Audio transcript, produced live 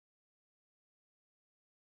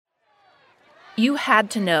You had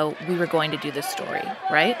to know we were going to do this story,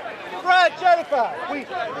 right? Brad, Jennifer!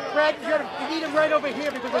 Brad, you need him right over here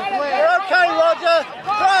because of glare. Okay, Roger!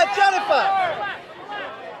 Brad, Jennifer!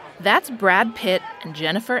 That's Brad Pitt and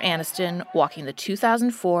Jennifer Aniston walking the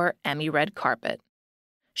 2004 Emmy red carpet.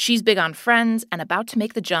 She's big on Friends and about to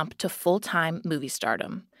make the jump to full-time movie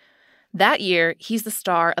stardom. That year, he's the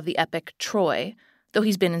star of the epic Troy, though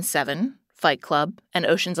he's been in Seven, Fight Club, and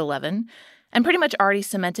Ocean's 11, and pretty much already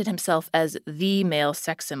cemented himself as the male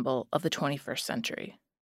sex symbol of the 21st century.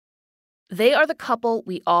 They are the couple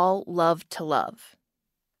we all love to love.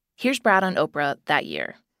 Here's Brad on Oprah that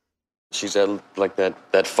year. She's like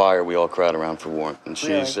that fire we all crowd around for warmth. And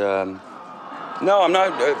she's, no, I'm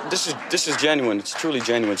not, this is genuine. It's truly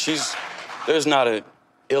genuine. There's not an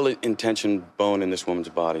ill-intentioned bone in this woman's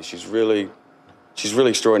body. She's really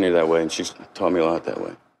extraordinary that way, and she's taught me a lot that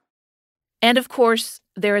way. And of course,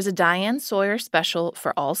 there is a Diane Sawyer special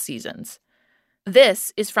for all seasons.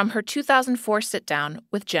 This is from her 2004 sit-down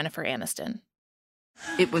with Jennifer Aniston.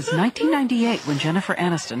 It was 1998 when Jennifer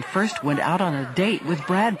Aniston first went out on a date with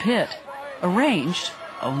Brad Pitt, arranged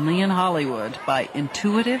only in Hollywood by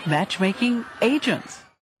intuitive matchmaking agents.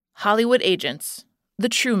 Hollywood agents, the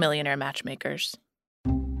true millionaire matchmakers.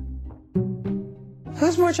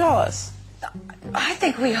 Who's more jealous? I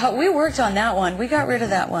think we worked on that one. We got rid of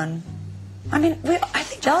that one. I mean, I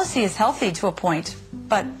think jealousy is healthy to a point,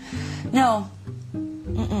 but no.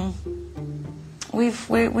 We've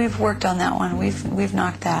worked on that one. We've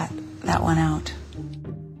knocked that one out.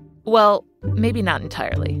 Well, maybe not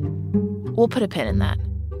entirely. We'll put a pin in that.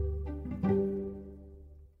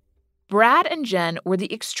 Brad and Jen were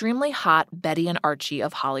the extremely hot Betty and Archie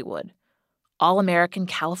of Hollywood. All-American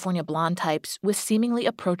California blonde types with seemingly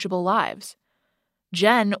approachable lives.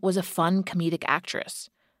 Jen was a fun comedic actress.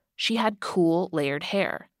 She had cool, layered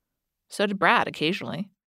hair. So did Brad occasionally.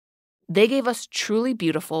 They gave us truly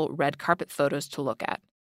beautiful red carpet photos to look at.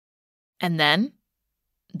 And then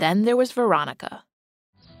there was Veronica.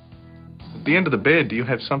 At the end of the bed, do you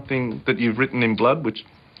have something that you've written in blood, which...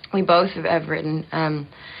 We both have written.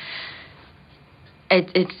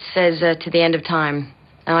 It says, to the end of time.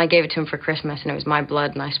 And I gave it to him for Christmas, and it was my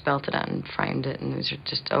blood, and I spelt it out and framed it, and it was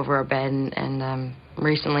just over our bed. And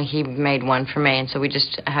recently he made one for me, and so we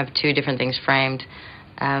just have two different things framed.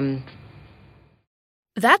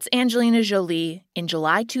 That's Angelina Jolie in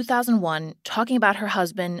July 2001 talking about her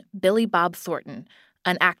husband, Billy Bob Thornton,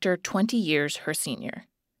 an actor 20 years her senior.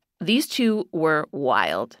 These two were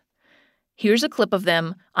wild. Here's a clip of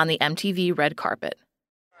them on the MTV red carpet.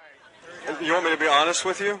 You want me to be honest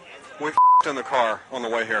with you? We in the car on the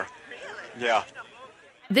way here. Yeah.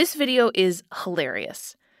 This video is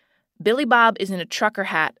hilarious. Billy Bob is in a trucker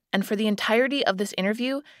hat, and for the entirety of this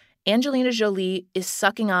interview, Angelina Jolie is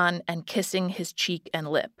sucking on and kissing his cheek and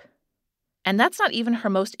lip. And that's not even her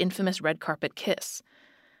most infamous red carpet kiss.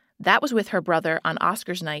 That was with her brother on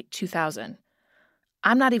Oscars night 2000.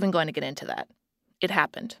 I'm not even going to get into that. It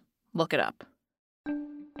happened. Look it up.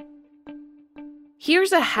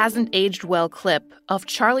 Here's a hasn't-aged-well clip of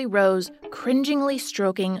Charlie Rose cringingly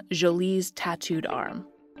stroking Jolie's tattooed arm.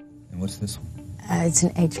 And what's this one? It's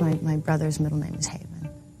an H. My brother's middle name is Haven.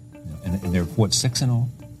 And there are, what, 6 in all?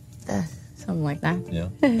 Something like that. Yeah.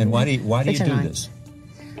 And why do you do this?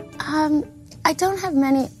 I don't have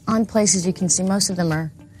many on places you can see. Most of them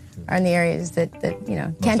are in the areas that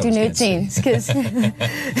can't do nude scenes.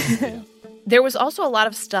 There was also a lot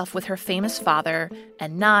of stuff with her famous father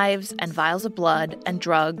and knives and vials of blood and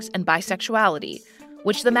drugs and bisexuality,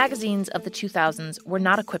 which the magazines of the 2000s were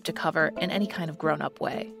not equipped to cover in any kind of grown-up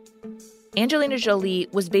way. Angelina Jolie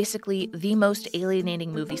was basically the most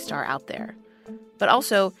alienating movie star out there, but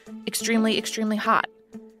also extremely, extremely hot.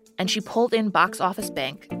 And she pulled in box office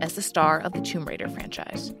bank as the star of the Tomb Raider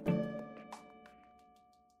franchise.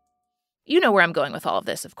 You know where I'm going with all of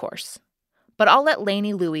this, of course. But I'll let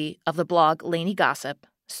Lainey Louie of the blog Lainey Gossip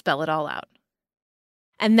spell it all out.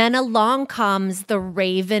 And then along comes the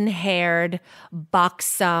raven-haired,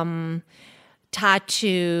 buxom,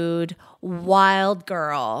 tattooed, wild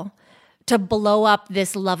girl to blow up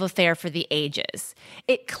this love affair for the ages.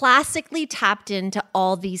 It classically tapped into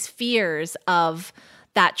all these fears of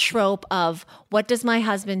that trope of, what does my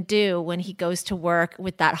husband do when he goes to work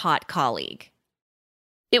with that hot colleague?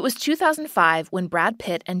 It was 2005 when Brad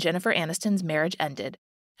Pitt and Jennifer Aniston's marriage ended,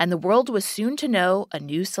 and the world was soon to know a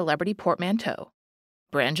new celebrity portmanteau,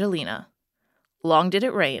 Brangelina. Long did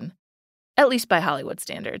it rain, at least by Hollywood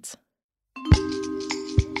standards.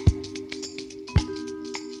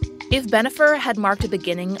 If Bennifer had marked a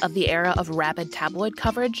beginning of the era of rapid tabloid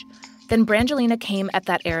coverage, then Brangelina came at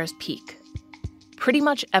that era's peak. pretty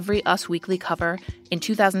much every Us Weekly cover in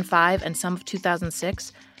 2005 and some of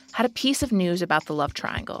 2006 had a piece of news about the love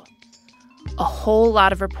triangle. A whole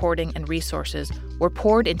lot of reporting and resources were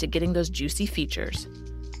poured into getting those juicy features,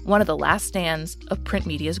 one of the last stands of print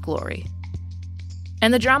media's glory.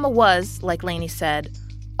 And the drama was, like Lainey said,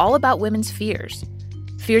 all about women's fears.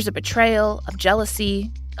 Fears of betrayal, of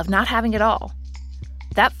jealousy, of not having it all.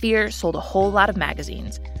 That fear sold a whole lot of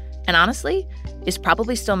magazines, and honestly, is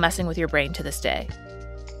probably still messing with your brain to this day.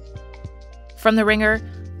 From The Ringer,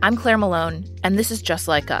 I'm Claire Malone, and this is Just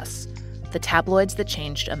Like Us, the tabloids that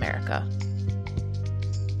changed America.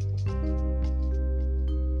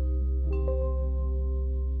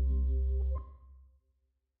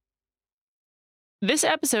 This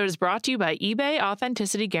episode is brought to you by eBay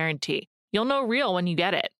Authenticity Guarantee. You'll know real when you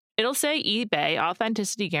get it. It'll say eBay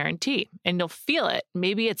Authenticity Guarantee, and you'll feel it.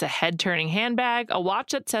 Maybe it's a head-turning handbag, a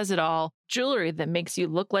watch that says it all, jewelry that makes you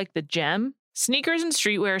look like the gem. Sneakers and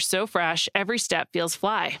streetwear so fresh, every step feels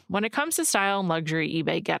fly. When it comes to style and luxury,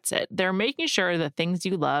 eBay gets it. They're making sure the things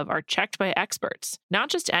you love are checked by experts. Not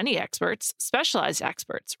just any experts, specialized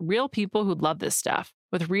experts, real people who love this stuff,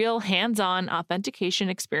 with real hands-on authentication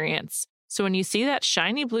experience. So when you see that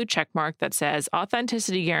shiny blue checkmark that says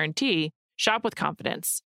Authenticity Guarantee, shop with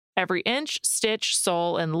confidence. Every inch, stitch,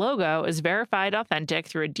 sole, and logo is verified authentic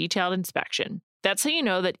through a detailed inspection. That's how you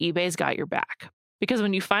know that eBay's got your back. Because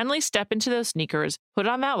when you finally step into those sneakers, put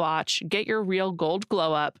on that watch, get your real gold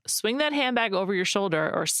glow up, swing that handbag over your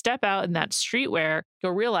shoulder, or step out in that streetwear,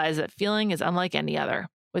 you'll realize that feeling is unlike any other.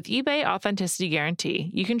 With eBay Authenticity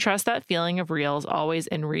Guarantee, you can trust that feeling of real is always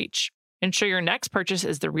in reach. Ensure your next purchase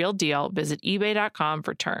is the real deal. Visit ebay.com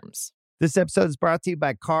for terms. This episode is brought to you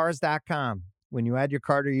by Cars.com. When you add your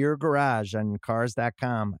car to your garage on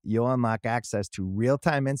Cars.com, you'll unlock access to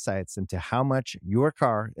real-time insights into how much your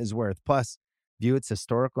car is worth. Plus, view its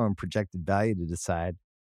historical and projected value to decide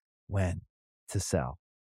when to sell.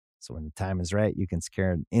 So when the time is right, you can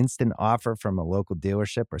secure an instant offer from a local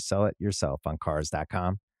dealership or sell it yourself on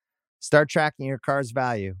Cars.com. Start tracking your car's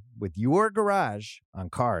value with your garage on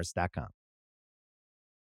Cars.com.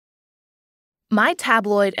 My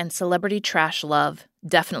tabloid and celebrity trash love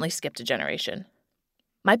definitely skipped a generation.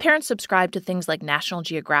 My parents subscribed to things like National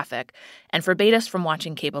Geographic and forbade us from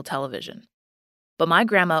watching cable television. But my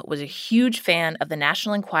grandma was a huge fan of the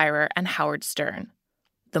National Enquirer and Howard Stern.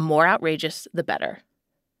 The more outrageous, the better.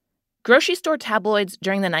 Grocery store tabloids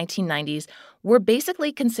during the 1990s were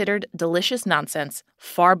basically considered delicious nonsense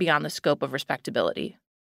far beyond the scope of respectability.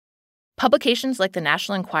 Publications like the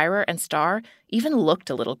National Enquirer and Star even looked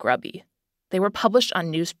a little grubby. They were published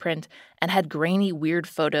on newsprint and had grainy, weird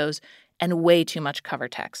photos and way too much cover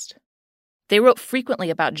text. They wrote frequently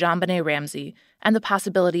about JonBenet Ramsey and the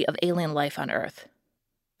possibility of alien life on Earth.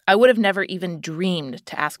 I would have never even dreamed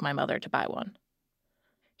to ask my mother to buy one.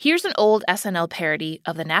 Here's an old SNL parody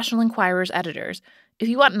of the National Enquirer's editors if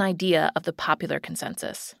you want an idea of the popular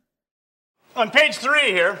consensus. On page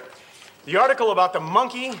 3 here, the article about the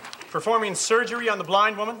monkey performing surgery on the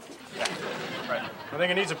blind woman. Yeah, right. I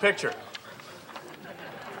think it needs a picture.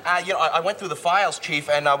 I went through the files, Chief,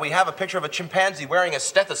 and we have a picture of a chimpanzee wearing a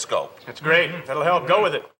stethoscope. That's great. That'll help. Go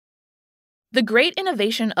with it. The great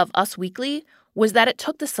innovation of Us Weekly was that it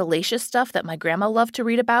took the salacious stuff that my grandma loved to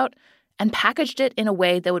read about and packaged it in a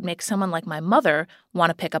way that would make someone like my mother want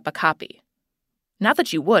to pick up a copy. Not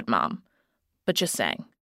that you would, Mom, but just saying.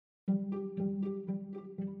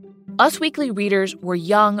 Us Weekly readers were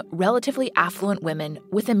young, relatively affluent women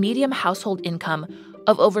with a median household income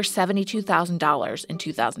of over $72,000 in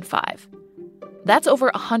 2005. That's over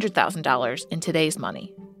 $100,000 in today's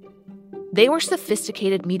money. They were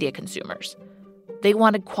sophisticated media consumers. They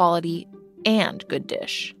wanted quality and good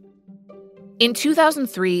dish. In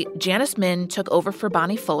 2003, Janice Min took over for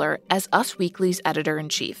Bonnie Fuller as Us Weekly's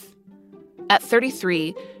editor-in-chief. At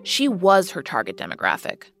 33, she was her target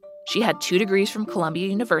demographic. She had 2 degrees from Columbia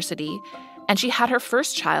University, and she had her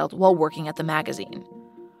first child while working at the magazine.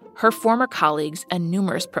 Her former colleagues and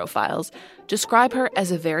numerous profiles describe her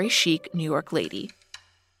as a very chic New York lady.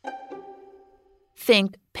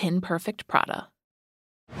 Think pin-perfect Prada.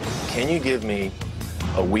 Can you give me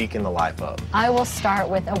a week in the life of? I will start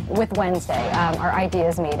with Wednesday, our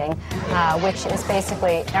ideas meeting, which is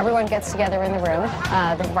basically everyone gets together in the room,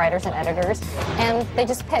 the writers and editors, and they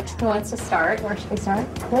just pitch. Who wants to start? Where should we start?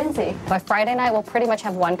 Lindsay. By Friday night, we'll pretty much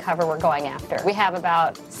have one cover we're going after. We have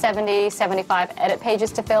about 70, 75 edit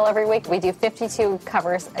pages to fill every week. We do 52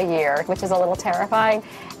 covers a year, which is a little terrifying,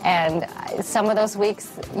 and some of those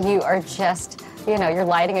weeks you are just, you're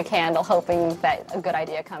lighting a candle hoping that a good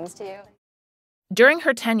idea comes to you. During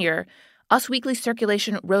her tenure, Us Weekly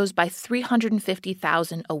circulation rose by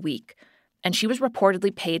 350,000 a week. and she was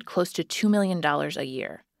reportedly paid close to $2 million a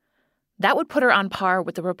year. That would put her on par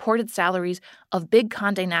with the reported salaries of big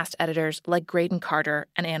Condé Nast editors like Graydon Carter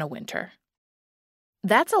and Anna Wintour.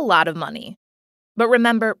 That's a lot of money. But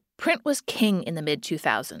remember, print was king in the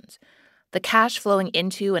mid-2000s. The cash flowing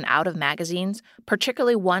into and out of magazines,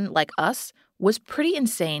 particularly one like Us, was pretty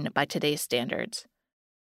insane by today's standards.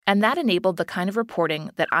 And that enabled the kind of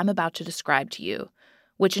reporting that I'm about to describe to you,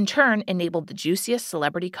 which in turn enabled the juiciest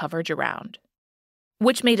celebrity coverage around.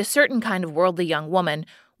 Which made a certain kind of worldly young woman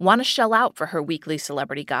want to shell out for her weekly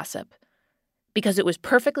celebrity gossip, because it was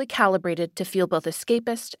perfectly calibrated to feel both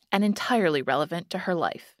escapist and entirely relevant to her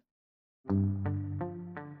life.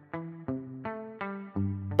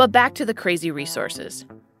 But back to the crazy resources.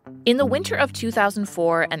 In the winter of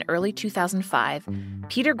 2004 and early 2005,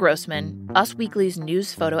 Peter Grossman, Us Weekly's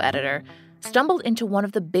news photo editor, stumbled into one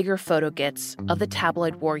of the bigger photo gets of the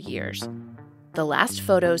tabloid war years, the last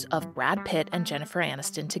photos of Brad Pitt and Jennifer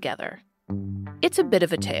Aniston together. It's a bit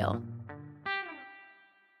of a tale.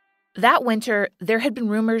 That winter, there had been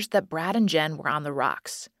rumors that Brad and Jen were on the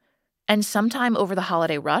rocks. And sometime over the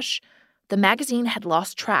holiday rush, the magazine had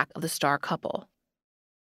lost track of the star couple.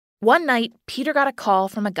 One night, Peter got a call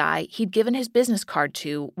from a guy he'd given his business card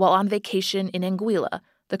to while on vacation in Anguilla,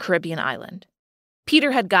 the Caribbean island.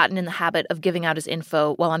 Peter had gotten in the habit of giving out his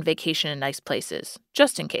info while on vacation in nice places,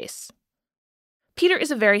 just in case. Peter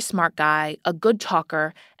is a very smart guy, a good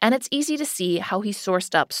talker, and it's easy to see how he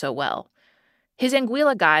sourced up so well. His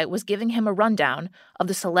Anguilla guy was giving him a rundown of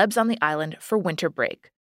the celebs on the island for winter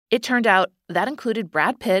break. It turned out that included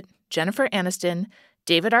Brad Pitt, Jennifer Aniston,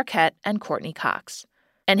 David Arquette, and Courtney Cox.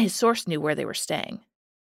 And his source knew where they were staying.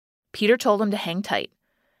 Peter told him to hang tight.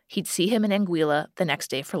 He'd see him in Anguilla the next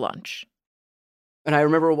day for lunch. And I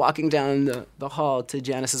remember walking down the hall to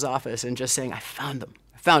Janice's office and just saying, I found them.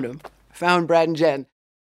 I found them. I found Brad and Jen.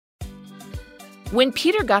 When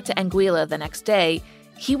Peter got to Anguilla the next day,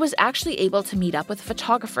 he was actually able to meet up with a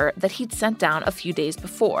photographer that he'd sent down a few days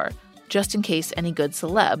before, just in case any good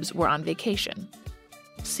celebs were on vacation.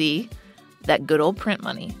 See? That good old print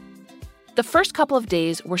money. The first couple of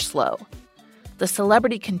days were slow. The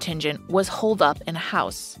celebrity contingent was holed up in a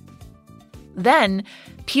house. Then,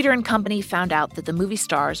 Peter and company found out that the movie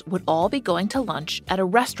stars would all be going to lunch at a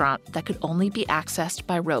restaurant that could only be accessed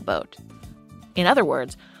by rowboat. In other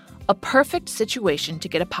words, a perfect situation to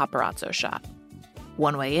get a paparazzo shot.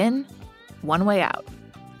 One way in, one way out.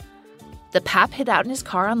 The pap hid out in his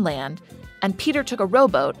car on land, and Peter took a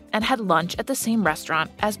rowboat and had lunch at the same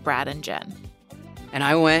restaurant as Brad and Jen. And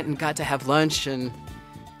I went and got to have lunch, and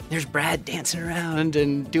there's Brad dancing around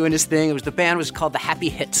and doing his thing. The band was called the Happy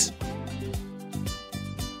Hits.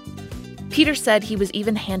 Peter said he was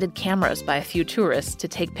even handed cameras by a few tourists to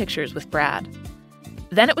take pictures with Brad.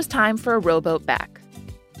 Then it was time for a rowboat back.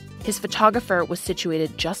 His photographer was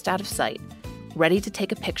situated just out of sight, ready to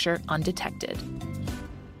take a picture undetected.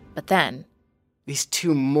 But then... these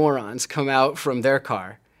two morons come out from their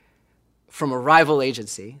car, from a rival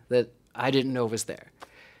agency that I didn't know was there,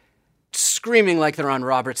 screaming like they're on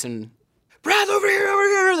Robertson. Brad, over here, over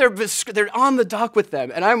here. They're on the dock with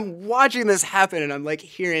them. And I'm watching this happen, and I'm like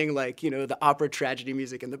hearing the opera tragedy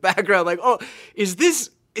music in the background. Like, oh, is this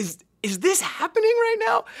happening right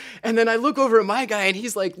now? And then I look over at my guy, and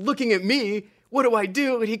he's like looking at me. What do I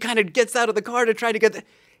do? And he kind of gets out of the car to try to get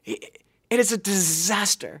and it's a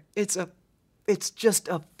disaster. It's just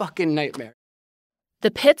a fucking nightmare.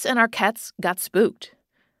 The Pitts and Arquettes got spooked.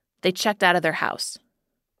 They checked out of their house.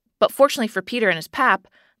 But fortunately for Peter and his pap,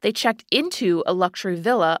 they checked into a luxury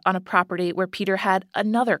villa on a property where Peter had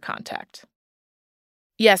another contact.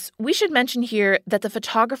 Yes, we should mention here that the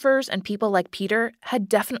photographers and people like Peter had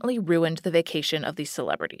definitely ruined the vacation of these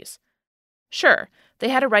celebrities. Sure, they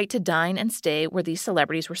had a right to dine and stay where these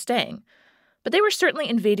celebrities were staying, but they were certainly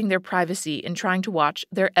invading their privacy in trying to watch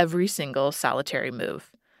their every single solitary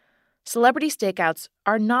move. Celebrity stakeouts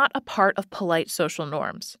are not a part of polite social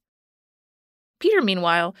norms. Peter,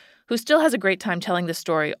 meanwhile, who still has a great time telling this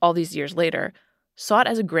story all these years later, saw it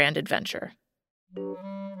as a grand adventure.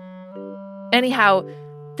 Anyhow,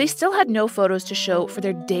 they still had no photos to show for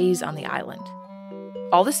their days on the island.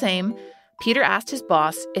 All the same, Peter asked his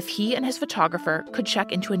boss if he and his photographer could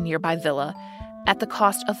check into a nearby villa at the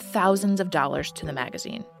cost of thousands of dollars to the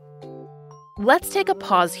magazine. Let's take a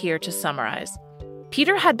pause here to summarize.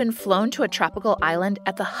 Peter had been flown to a tropical island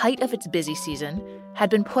at the height of its busy season, had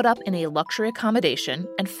been put up in a luxury accommodation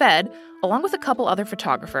and fed, along with a couple other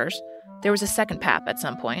photographers, there was a second pap at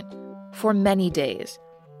some point, for many days.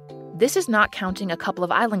 This is not counting a couple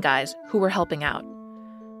of island guys who were helping out.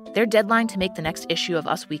 Their deadline to make the next issue of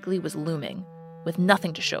Us Weekly was looming, with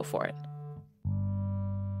nothing to show for it.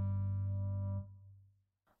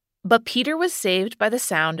 But Peter was saved by the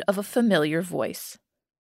sound of a familiar voice.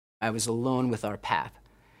 I was alone with our pap,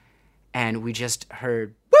 and we just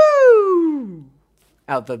heard, woo,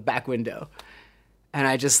 out the back window. And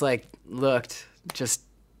I just looked, just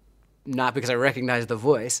not because I recognized the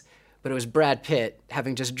voice, but it was Brad Pitt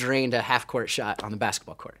having just drained a half-court shot on the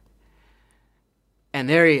basketball court. And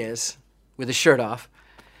there he is, with his shirt off,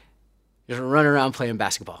 just running around playing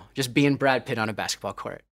basketball, just being Brad Pitt on a basketball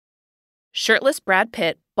court. Shirtless Brad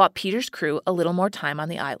Pitt bought Peter's crew a little more time on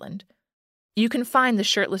the island. You can find the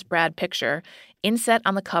shirtless Brad picture inset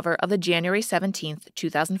on the cover of the January 17th,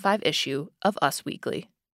 2005 issue of Us Weekly.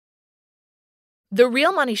 The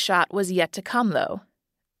real money shot was yet to come, though,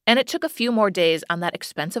 and it took a few more days on that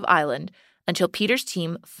expensive island until Peter's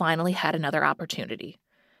team finally had another opportunity.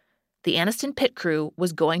 The Aniston pit crew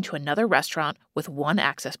was going to another restaurant with one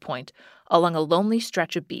access point along a lonely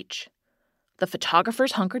stretch of beach. The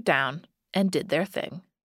photographers hunkered down and did their thing.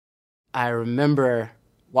 I remember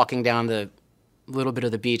walking down the little bit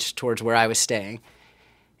of the beach towards where I was staying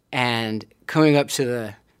and coming up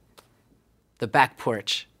to the back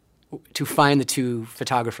porch to find the two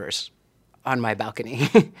photographers on my balcony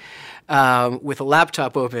with a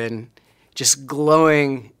laptop open, just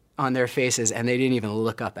glowing on their faces, and they didn't even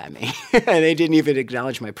look up at me. They didn't even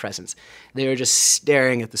acknowledge my presence. They were just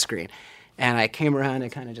staring at the screen. And I came around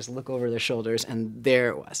and kind of just looked over their shoulders, and there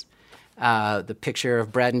it was. The picture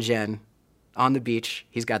of Brad and Jen on the beach.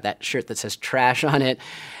 He's got that shirt that says trash on it,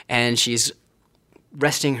 and she's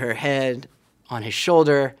resting her head on his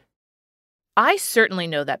shoulder. I certainly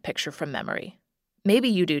know that picture from memory. Maybe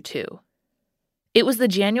you do too. It was the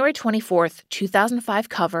January 24th, 2005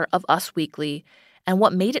 cover of Us Weekly, and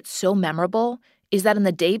what made it so memorable is that in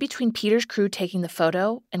the day between Peter's crew taking the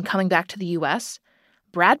photo and coming back to the U.S.,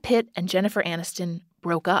 Brad Pitt and Jennifer Aniston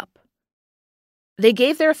broke up. They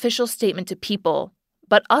gave their official statement to People,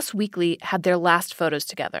 but Us Weekly had their last photos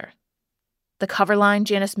together. The cover line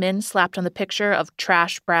Janice Min slapped on the picture of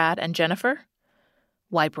Trash Brad and Jennifer?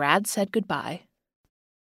 Why Brad said goodbye.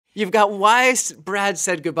 You've got why Brad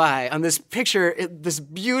said goodbye on this picture, this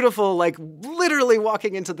beautiful, literally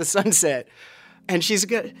walking into the sunset. And she's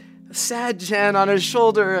got a sad Jen on his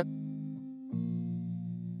shoulder.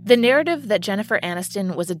 The narrative that Jennifer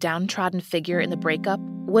Aniston was a downtrodden figure in the breakup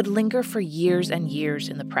would linger for years and years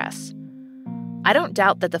in the press. I don't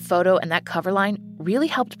doubt that the photo and that cover line really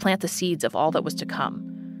helped plant the seeds of all that was to come.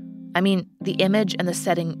 I mean, the image and the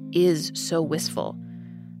setting is so wistful.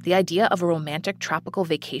 The idea of a romantic tropical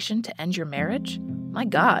vacation to end your marriage? My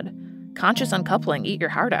God, conscious uncoupling, eat your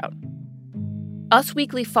heart out. Us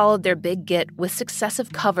Weekly followed their big get with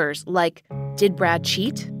successive covers like Did Brad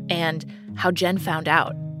Cheat? And How Jen Found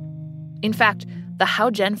Out. In fact, the How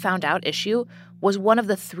Jen Found Out issue was one of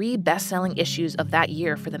the 3 best-selling issues of that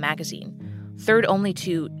year for the magazine, third only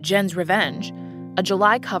to Jen's Revenge, a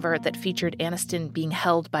July cover that featured Aniston being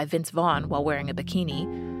held by Vince Vaughn while wearing a bikini,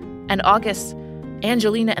 and August's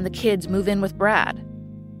Angelina and the Kids Move In with Brad.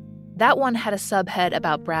 That one had a subhead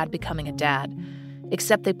about Brad becoming a dad,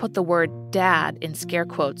 except they put the word dad in scare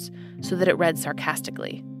quotes so that it read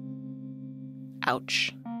sarcastically.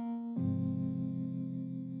 Ouch.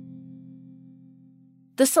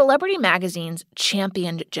 The celebrity magazines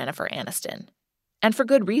championed Jennifer Aniston, and for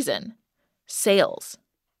good reason. Sales.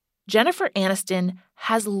 Jennifer Aniston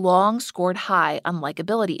has long scored high on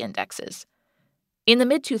likability indexes. In the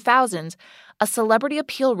mid-2000s, a celebrity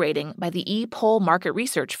appeal rating by the E-Poll market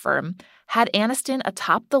research firm had Aniston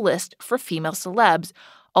atop the list for female celebs,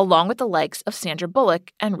 along with the likes of Sandra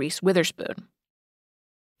Bullock and Reese Witherspoon.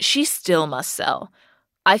 She still must sell.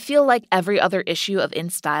 I feel like every other issue of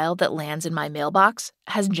InStyle that lands in my mailbox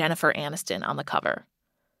has Jennifer Aniston on the cover.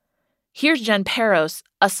 Here's Jen Peros,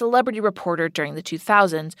 a celebrity reporter during the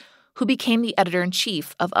 2000s, who became the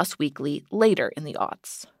editor-in-chief of Us Weekly later in the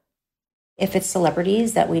aughts. If it's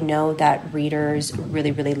celebrities that we know that readers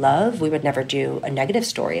really, really love, we would never do a negative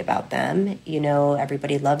story about them. You know,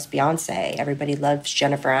 everybody loves Beyonce. Everybody loves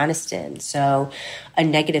Jennifer Aniston. So a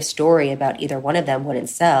negative story about either one of them wouldn't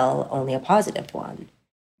sell, only a positive one.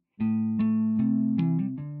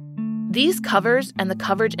 These covers and the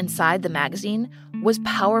coverage inside the magazine was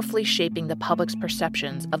powerfully shaping the public's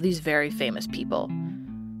perceptions of these very famous people.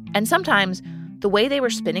 And sometimes, the way they were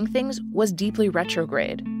spinning things was deeply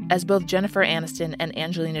retrograde, as both Jennifer Aniston and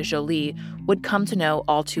Angelina Jolie would come to know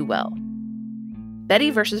all too well. Betty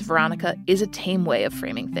versus Veronica is a tame way of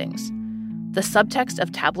framing things. The subtext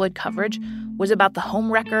of tabloid coverage was about the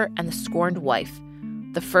homewrecker and the scorned wife,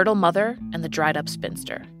 the fertile mother and the dried-up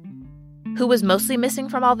spinster. Who was mostly missing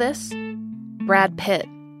from all this? Brad Pitt.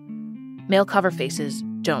 Male cover faces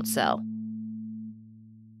don't sell.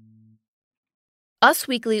 Us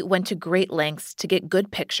Weekly went to great lengths to get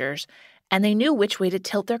good pictures, and they knew which way to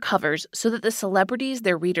tilt their covers so that the celebrities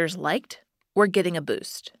their readers liked were getting a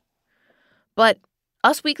boost. But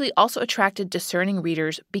Us Weekly also attracted discerning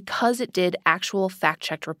readers because it did actual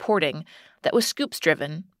fact-checked reporting that was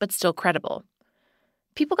scoops-driven but still credible.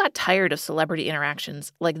 People got tired of celebrity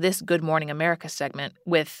interactions like this Good Morning America segment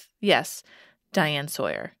with, yes, Diane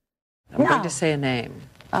Sawyer. I'm going to say a name.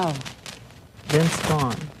 Oh. Vince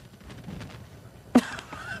Vaughn.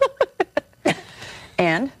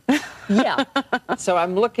 And? Yeah. So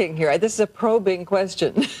I'm looking here. This is a probing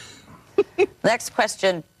question. Next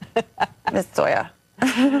question, Ms. Sawyer.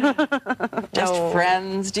 Just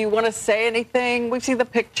friends. Do you want to say anything? We've seen the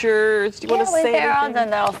pictures. Do you want to say anything? Then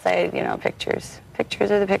they'll say, pictures. Pictures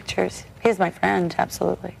are the pictures. He's my friend,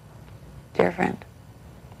 absolutely. Dear friend.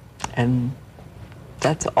 And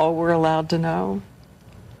that's all we're allowed to know?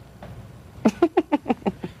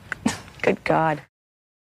 Good God.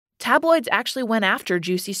 Tabloids actually went after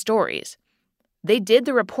juicy stories. They did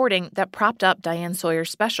the reporting that propped up Diane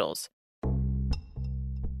Sawyer's specials.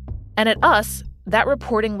 And at Us, that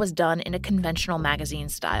reporting was done in a conventional magazine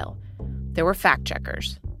style. There were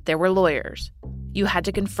fact-checkers. There were lawyers. You had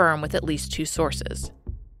to confirm with at least 2 sources.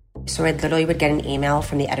 So I literally would get an email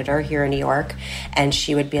from the editor here in New York, and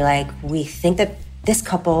she would be like, we think that this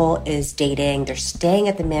couple is dating. They're staying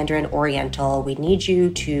at the Mandarin Oriental. We need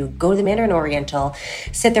you to go to the Mandarin Oriental,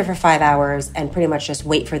 sit there for 5 hours, and pretty much just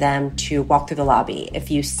wait for them to walk through the lobby.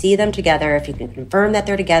 If you see them together, if you can confirm that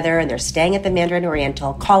they're together and they're staying at the Mandarin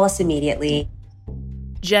Oriental, call us immediately.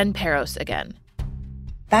 Jen Peros again.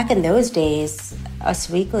 Back in those days,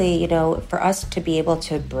 Us Weekly, for us to be able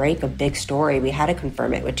to break a big story, we had to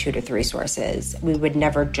confirm it with 2 to 3 sources. We would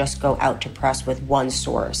never just go out to press with one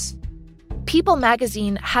source. People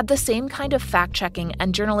magazine had the same kind of fact-checking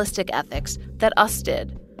and journalistic ethics that Us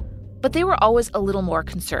did, but they were always a little more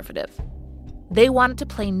conservative. They wanted to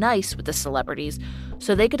play nice with the celebrities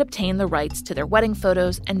so they could obtain the rights to their wedding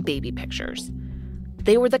photos and baby pictures.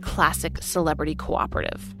 They were the classic celebrity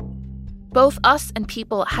cooperative. Both Us and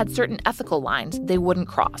People had certain ethical lines they wouldn't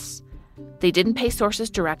cross. They didn't pay sources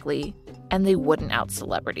directly, and they wouldn't out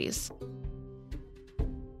celebrities.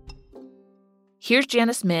 Here's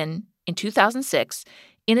Janice Min in 2006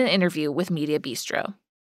 in an interview with Media Bistro.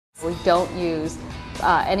 We don't use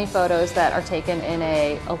any photos that are taken in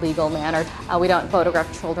a illegal manner. We don't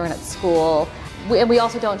photograph children at school. We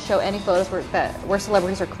also don't show any photos where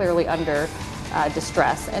celebrities are clearly under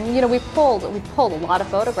distress. And, we pulled a lot of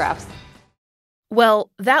photographs. Well,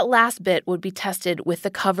 that last bit would be tested with the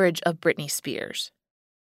coverage of Britney Spears.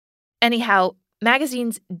 Anyhow,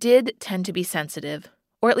 magazines did tend to be sensitive,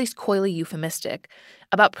 or at least coyly euphemistic,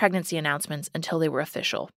 about pregnancy announcements until they were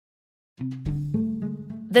official.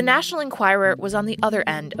 The National Enquirer was on the other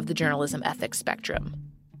end of the journalism ethics spectrum.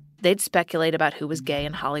 They'd speculate about who was gay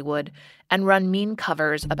in Hollywood and run mean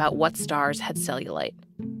covers about what stars had cellulite.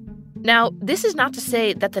 Now, this is not to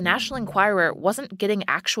say that the National Enquirer wasn't getting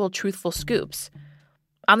actual truthful scoops.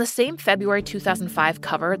 On the same February 2005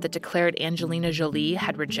 cover that declared Angelina Jolie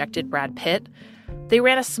had rejected Brad Pitt, they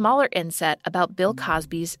ran a smaller inset about Bill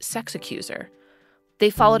Cosby's sex accuser. They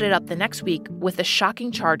followed it up the next week with the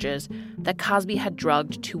shocking charges that Cosby had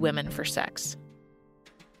drugged 2 women for sex.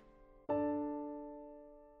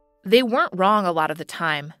 They weren't wrong a lot of the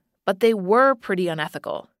time, but they were pretty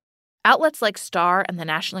unethical. Outlets like Star and the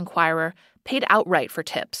National Enquirer paid outright for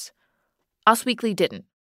tips. Us Weekly didn't.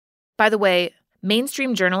 By the way,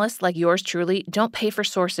 mainstream journalists like yours truly don't pay for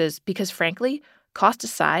sources because, frankly, cost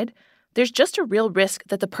aside, there's just a real risk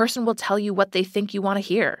that the person will tell you what they think you want to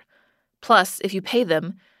hear. Plus, if you pay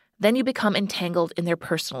them, then you become entangled in their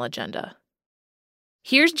personal agenda.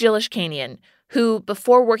 Here's Jill Ishkanian, who,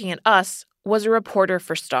 before working at Us, was a reporter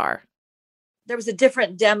for Star. There was a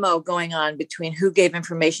different demo going on between who gave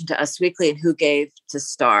information to Us Weekly and who gave to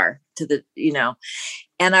Star,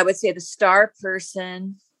 and I would say the Star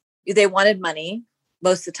person, they wanted money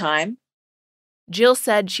most of the time. Jill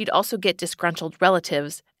said she'd also get disgruntled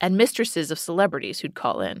relatives and mistresses of celebrities who'd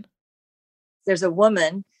call in. There's a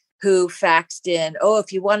woman who faxed in,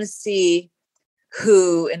 if you want to see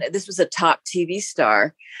who, and this was a top TV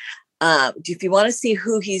star, if you want to see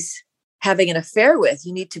who he's having an affair with,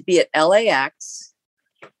 you need to be at LAX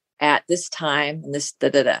at this time and this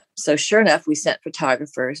da-da-da. So sure enough, we sent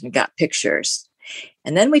photographers and got pictures.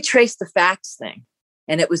 And then we traced the fax thing.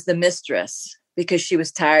 And it was the mistress because she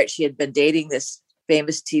was tired. She had been dating this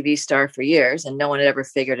famous TV star for years and no one had ever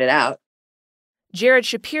figured it out. Jared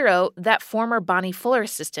Shapiro, that former Bonnie Fuller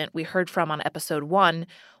assistant we heard from on episode 1,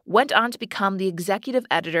 went on to become the executive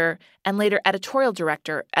editor and later editorial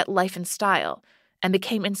director at Life and Style, and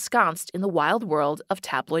became ensconced in the wild world of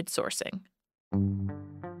tabloid sourcing.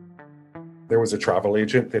 There was a travel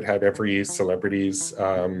agent that had every celebrity's,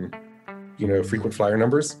 frequent flyer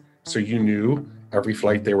numbers. So you knew every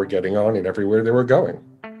flight they were getting on and everywhere they were going.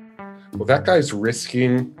 Well, that guy's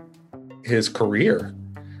risking his career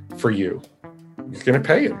for you. You're going to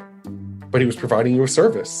pay him. But he was providing you a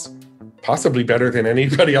service, possibly better than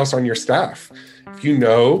anybody else on your staff. If you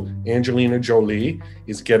know Angelina Jolie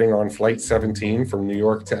is getting on Flight 17 from New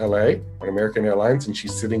York to LA on American Airlines and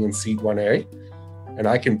she's sitting in seat 1A, and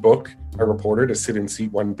I can book a reporter to sit in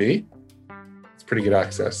seat 1B, it's pretty good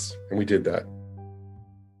access, and we did that.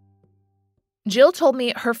 Jill told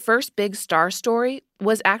me her first big star story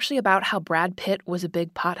was actually about how Brad Pitt was a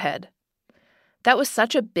big pothead. That was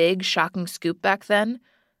such a big, shocking scoop back then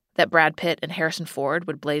that Brad Pitt and Harrison Ford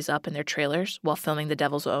would blaze up in their trailers while filming The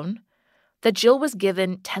Devil's Own, that Jill was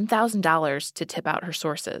given $10,000 to tip out her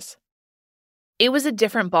sources. It was a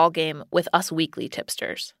different ballgame with Us Weekly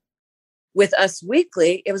tipsters. With Us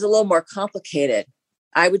Weekly, it was a little more complicated.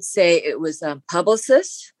 I would say it was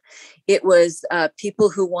publicists. It was people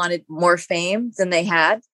who wanted more fame than they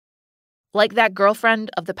had. Like that girlfriend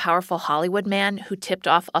of the powerful Hollywood man who tipped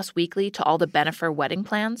off Us Weekly to all the Bennifer wedding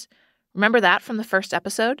plans. Remember that from the first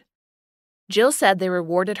episode? Jill said they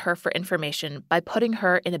rewarded her for information by putting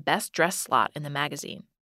her in a best-dressed slot in the magazine.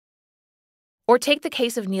 Or take the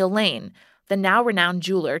case of Neil Lane, the now-renowned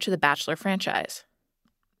jeweler to the Bachelor franchise.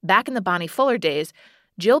 Back in the Bonnie Fuller days,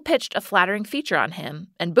 Jill pitched a flattering feature on him,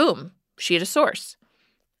 and boom, she had a source.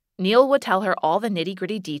 Neil would tell her all the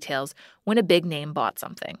nitty-gritty details when a big name bought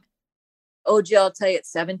something. Oh, Jill, I'll tell you,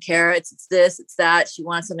 it's 7 carats, it's this, it's that. She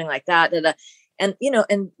wants something like that. And,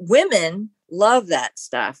 and women love that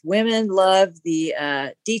stuff. Women love the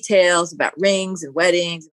details about rings and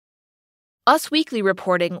weddings. Us Weekly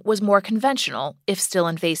reporting was more conventional, if still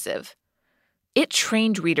invasive. It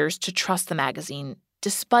trained readers to trust the magazine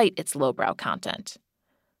despite its lowbrow content.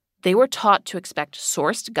 They were taught to expect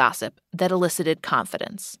sourced gossip that elicited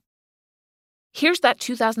confidence. Here's that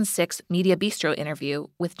 2006 Media Bistro interview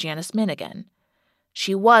with Janice Min again.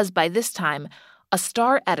 She was, by this time, a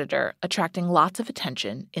star editor attracting lots of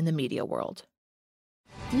attention in the media world.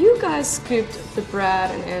 You guys scooped the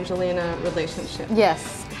Brad and Angelina relationship.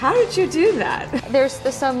 Yes. How did you do that? There's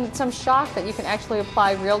some shock that you can actually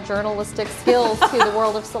apply real journalistic skills to the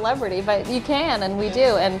world of celebrity, but you can, and we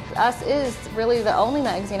do. And Us is really the only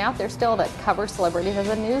magazine out there still that covers celebrities as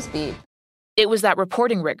a news beat. It was that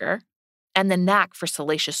reporting rigor and the knack for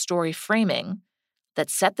salacious story framing that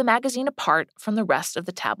set the magazine apart from the rest of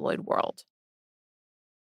the tabloid world.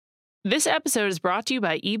 This episode is brought to you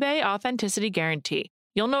by eBay Authenticity Guarantee.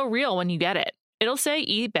 You'll know real when you get it. It'll say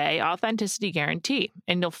eBay Authenticity Guarantee,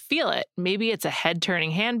 and you'll feel it. Maybe it's a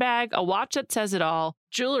head-turning handbag, a watch that says it all,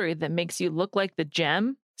 jewelry that makes you look like the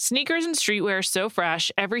gem. Sneakers and streetwear so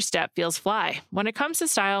fresh, every step feels fly. When it comes to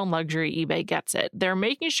style and luxury, eBay gets it. They're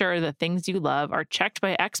making sure the things you love are checked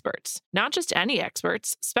by experts. Not just any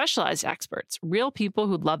experts, specialized experts, real people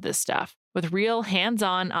who love this stuff, with real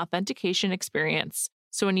hands-on authentication experience.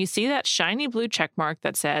 So when you see that shiny blue checkmark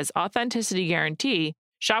that says Authenticity Guarantee,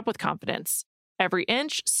 shop with confidence. Every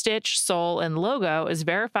inch, stitch, sole, and logo is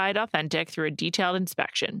verified authentic through a detailed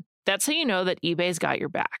inspection. That's how you know that eBay's got your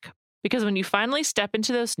back. Because when you finally step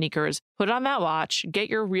into those sneakers, put on that watch, get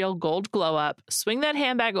your real gold glow up, swing that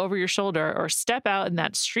handbag over your shoulder, or step out in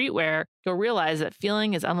that streetwear, you'll realize that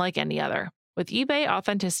feeling is unlike any other. With eBay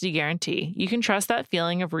Authenticity Guarantee, you can trust that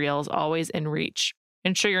feeling of real is always in reach.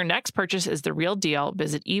 Ensure your next purchase is the real deal.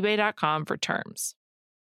 Visit ebay.com for terms.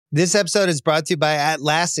 This episode is brought to you by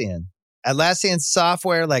Atlassian. Atlassian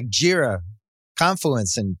software like Jira,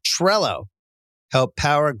 Confluence, and Trello help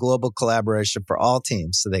power global collaboration for all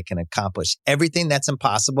teams so they can accomplish everything that's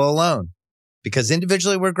impossible alone. Because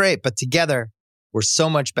individually we're great, but together we're so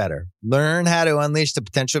much better. Learn how to unleash the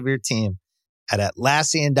potential of your team at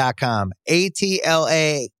Atlassian.com.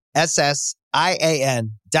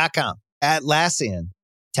 Atlassian.com. Atlassian.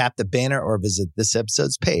 Tap the banner or visit this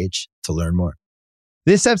episode's page to learn more.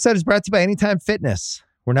 This episode is brought to you by Anytime Fitness.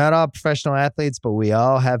 We're not all professional athletes, but we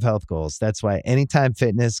all have health goals. That's why Anytime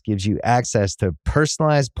Fitness gives you access to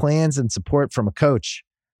personalized plans and support from a coach.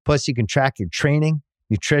 Plus, you can track your training,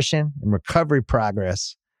 nutrition, and recovery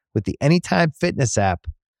progress with the Anytime Fitness app,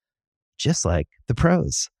 just like the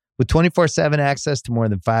pros. With 24/7 access to more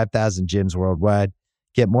than 5,000 gyms worldwide,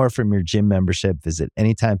 get more from your gym membership. Visit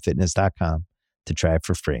anytimefitness.com to try it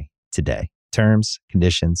for free today. Terms,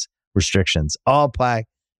 conditions, restrictions all apply.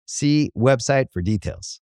 See website for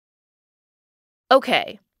details.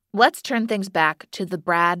 Okay, let's turn things back to the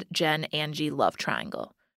Brad, Jen, Angie love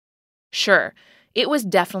triangle. Sure, it was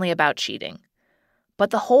definitely about cheating. But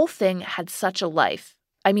the whole thing had such a life.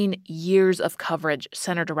 I mean, years of coverage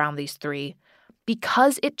centered around these three,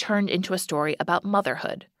 because it turned into a story about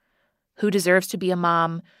motherhood. Who deserves to be a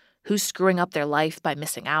mom? Who's screwing up their life by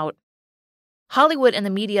missing out? Hollywood and the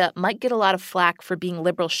media might get a lot of flack for being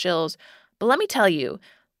liberal shills, but let me tell you,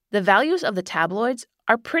 the values of the tabloids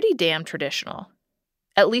are pretty damn traditional,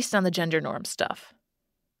 at least on the gender norm stuff.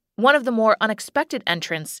 One of the more unexpected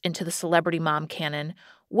entrants into the celebrity mom canon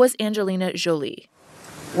was Angelina Jolie.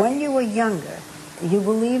 When you were younger, you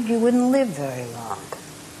believed you wouldn't live very long.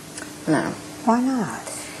 No. Why not?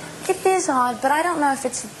 It is odd, but I don't know if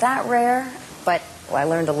it's that rare. But I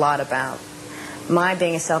learned a lot about my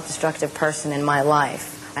being a self-destructive person in my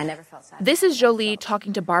life. I never felt sad. This is Jolie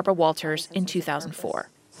talking to Barbara Walters in 2004.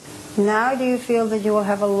 Now do you feel that you will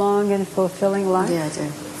have a long and fulfilling life? Yeah,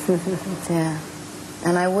 I do. Yeah.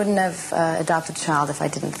 And I wouldn't have adopted a child if I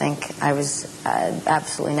didn't think I was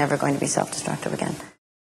absolutely never going to be self-destructive again.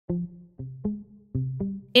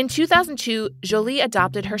 In 2002, Jolie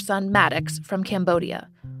adopted her son Maddox from Cambodia.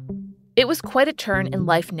 It was quite a turn in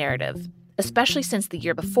life narrative, especially since the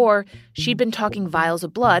year before, she'd been talking vials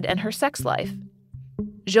of blood and her sex life.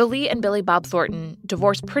 Jolie and Billy Bob Thornton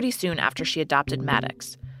divorced pretty soon after she adopted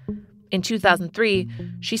Maddox. In 2003,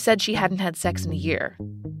 she said she hadn't had sex in a year.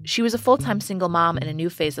 She was a full-time single mom in a new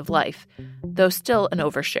phase of life, though still an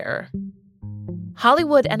oversharer.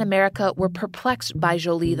 Hollywood and America were perplexed by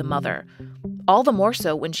Jolie the mother, all the more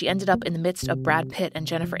so when she ended up in the midst of Brad Pitt and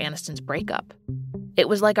Jennifer Aniston's breakup. It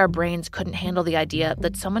was like our brains couldn't handle the idea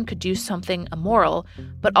that someone could do something immoral,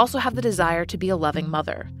 but also have the desire to be a loving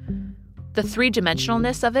mother. The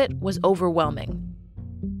three-dimensionalness of it was overwhelming.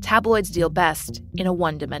 Tabloids deal best in a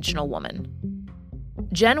one-dimensional woman.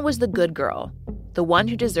 Jen was the good girl, the one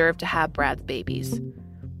who deserved to have Brad's babies.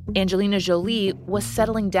 Angelina Jolie was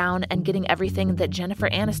settling down and getting everything that Jennifer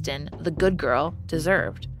Aniston, the good girl,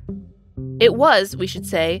 deserved. It was, we should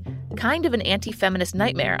say, kind of an anti-feminist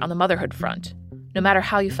nightmare on the motherhood front, no matter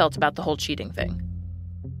how you felt about the whole cheating thing.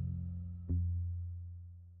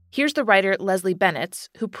 Here's the writer Leslie Bennett,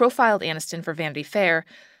 who profiled Aniston for Vanity Fair,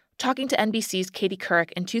 talking to NBC's Katie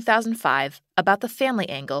Couric in 2005 about the family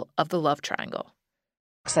angle of the love triangle.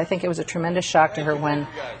 I think it was a tremendous shock to her when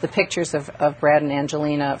the pictures of Brad and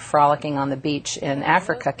Angelina frolicking on the beach in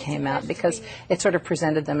Africa came out, because it sort of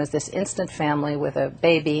presented them as this instant family with a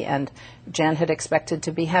baby, and Jen had expected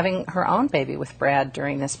to be having her own baby with Brad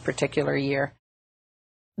during this particular year.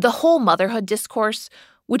 The whole motherhood discourse,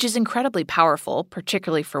 which is incredibly powerful,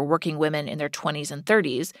 particularly for working women in their 20s and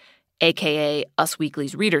 30s, aka Us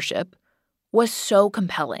Weekly's readership, was so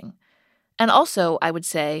compelling. And also, I would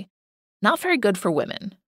say, not very good for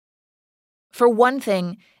women. For one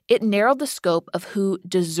thing, it narrowed the scope of who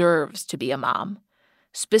deserves to be a mom.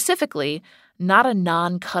 Specifically, not a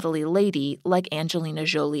non-cuddly lady like Angelina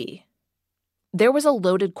Jolie. There was a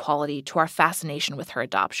loaded quality to our fascination with her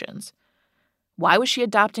adoptions. Why was she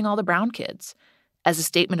adopting all the brown kids? As a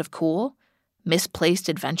statement of cool? Misplaced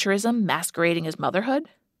adventurism masquerading as motherhood?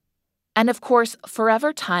 And of course,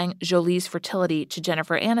 forever tying Jolie's fertility to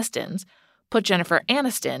Jennifer Aniston's put Jennifer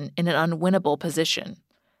Aniston in an unwinnable position.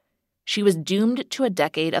 She was doomed to a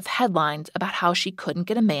decade of headlines about how she couldn't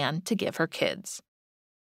get a man to give her kids.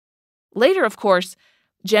 Later, of course,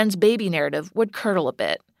 Jen's baby narrative would curdle a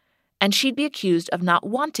bit, and she'd be accused of not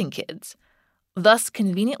wanting kids, thus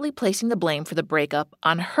conveniently placing the blame for the breakup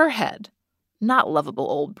on her head, not lovable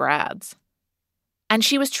old Brad's. And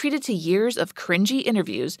she was treated to years of cringy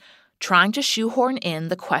interviews trying to shoehorn in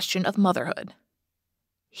the question of motherhood.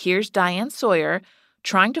 Here's Diane Sawyer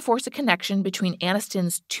trying to force a connection between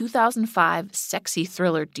Aniston's 2005 sexy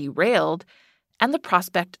thriller Derailed and the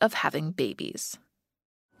prospect of having babies.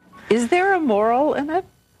 Is there a moral in it?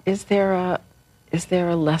 Is there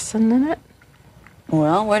a lesson in it?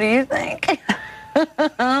 Well, what do you think?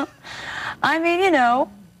 I mean, you know,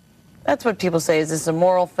 that's what people say. Is this a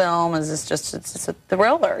moral film? Is this just it's a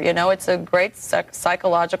thriller? You know, it's a great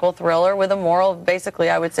psychological thriller with a moral. Basically,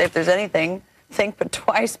 I would say if there's anything, think but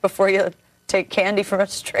twice before you take candy from a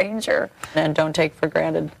stranger, and don't take for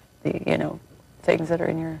granted the, you know, things that are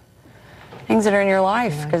in your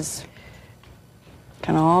life, because it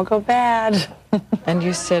can all go bad. And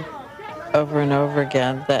you said over and over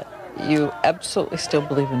again that you absolutely still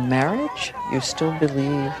believe in marriage. You still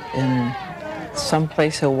believe in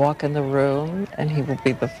someplace he'll walk in the room and he will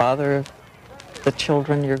be the father of the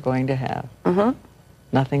children you're going to have. Mm-hmm.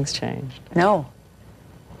 Nothing's changed. No.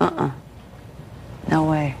 No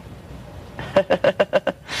way.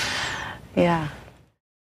 Yeah.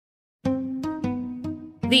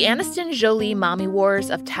 The Aniston-Jolie mommy wars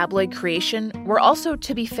of tabloid creation were also,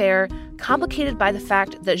 to be fair, complicated by the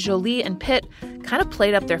fact that Jolie and Pitt kind of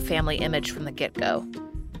played up their family image from the get-go.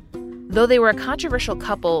 Though they were a controversial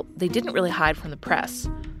couple, they didn't really hide from the press.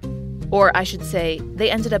 Or I should say, they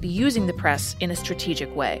ended up using the press in a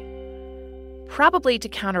strategic way. Probably to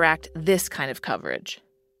counteract this kind of coverage.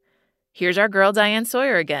 Here's our girl Diane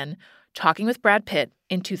Sawyer again, talking with Brad Pitt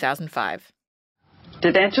in 2005.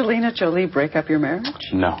 Did Angelina Jolie break up your marriage?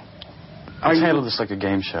 No. I handled this like a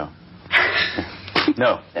game show.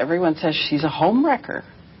 No. Everyone says she's a homewrecker.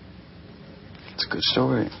 It's a good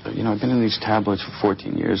story. But, I've been in these tabloids for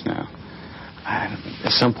 14 years now.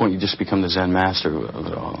 At some point, you just become the Zen master of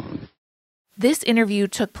it all. This interview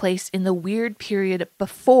took place in the weird period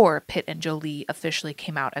before Pitt and Jolie officially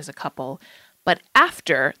came out as a couple, but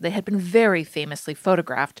after they had been very famously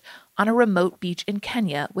photographed on a remote beach in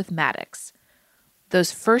Kenya with Maddox.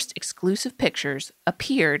 Those first exclusive pictures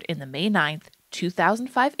appeared in the May 9th,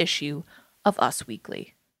 2005 issue of Us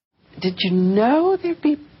Weekly. Did you know there'd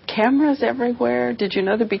be cameras everywhere? Did you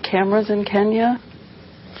know there'd be cameras in Kenya?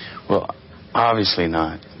 Well, obviously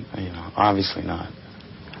not. Obviously not.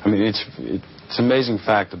 I mean, it's an amazing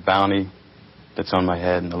fact, the bounty that's on my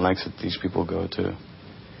head and the lengths that these people go to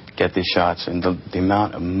get these shots and the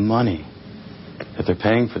amount of money that they're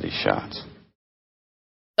paying for these shots.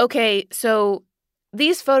 Okay, so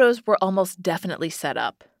these photos were almost definitely set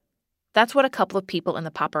up. That's what a couple of people in the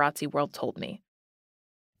paparazzi world told me.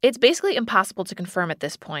 It's basically impossible to confirm at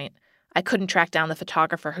this point. I couldn't track down the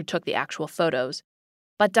photographer who took the actual photos.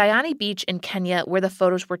 But Diani Beach in Kenya, where the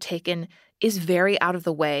photos were taken, is very out of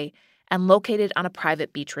the way and located on a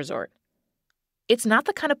private beach resort. It's not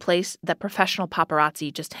the kind of place that professional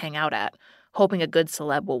paparazzi just hang out at, hoping a good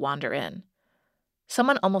celeb will wander in.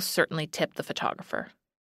 Someone almost certainly tipped the photographer.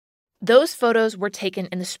 Those photos were taken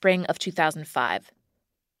in the spring of 2005.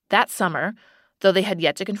 That summer, though they had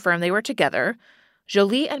yet to confirm they were together,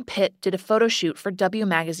 Jolie and Pitt did a photo shoot for W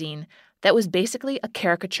Magazine that was basically a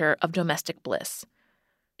caricature of domestic bliss.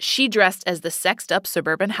 She dressed as the sexed-up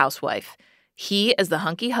suburban housewife, he as the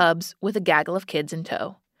hunky hubs with a gaggle of kids in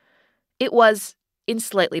tow. It was in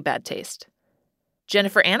slightly bad taste.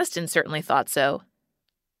 Jennifer Aniston certainly thought so.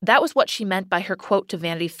 That was what she meant by her quote to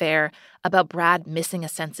Vanity Fair about Brad missing a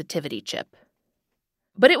sensitivity chip.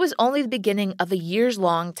 But it was only the beginning of a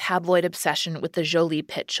years-long tabloid obsession with the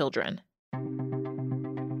Jolie-Pitt children.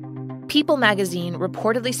 People magazine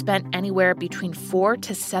reportedly spent anywhere between $4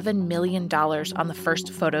 to $7 million on the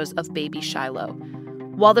first photos of baby Shiloh,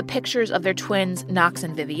 while the pictures of their twins, Knox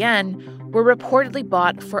and Vivienne, were reportedly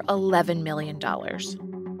bought for $11 million.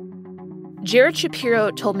 Jared Shapiro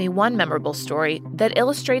told me one memorable story that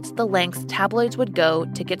illustrates the lengths tabloids would go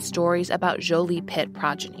to get stories about Jolie-Pitt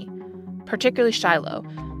progeny, particularly Shiloh,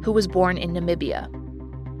 who was born in Namibia.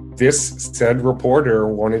 This said reporter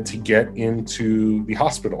wanted to get into the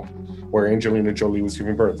hospital where Angelina Jolie was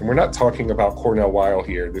giving birth. And we're not talking about Cornell Weil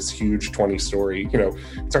here, this huge 20-story, we're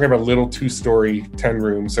talking about a little 2-story,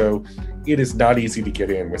 10-room. So it is not easy to get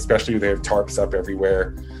in, especially they have tarps up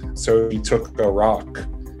everywhere. So he took a rock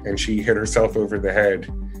and she hit herself over the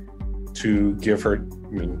head to give her,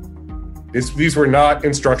 these were not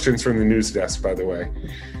instructions from the news desk, by the way.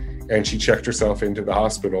 And she checked herself into the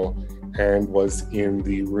hospital and was in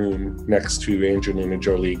the room next to Angelina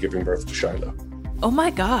Jolie giving birth to Shiloh. Oh my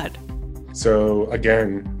God. So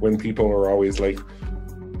again, when people are always like,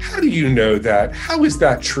 how do you know that? How is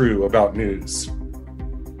that true about news?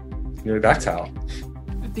 That's how.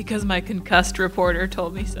 Because my concussed reporter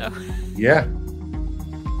told me so. Yeah.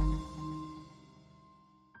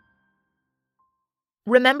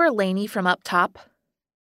 Remember Lainey from Up Top?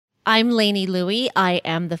 I'm Lainey Louie. I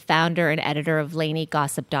am the founder and editor of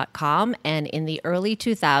LaineyGossip.com. And in the early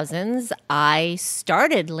 2000s, I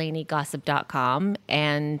started LaineyGossip.com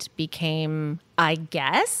and became, I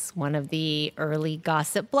guess, one of the early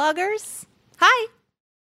gossip bloggers. Hi.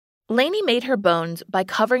 Lainey made her bones by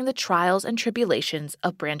covering the trials and tribulations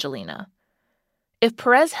of Brangelina. If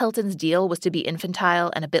Perez Hilton's deal was to be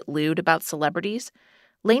infantile and a bit lewd about celebrities,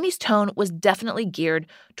 Lainey's tone was definitely geared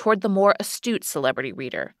toward the more astute celebrity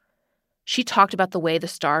reader. She talked about the way the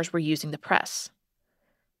stars were using the press.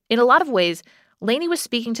 In a lot of ways, Lainey was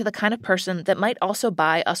speaking to the kind of person that might also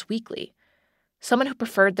buy Us Weekly, someone who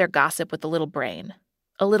preferred their gossip with a little brain,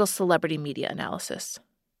 a little celebrity media analysis.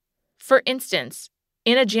 For instance,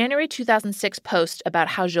 in a January 2006 post about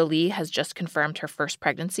how Jolie has just confirmed her first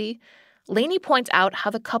pregnancy, Lainey points out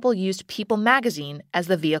how the couple used People magazine as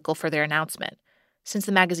the vehicle for their announcement, since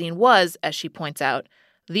the magazine was, as she points out,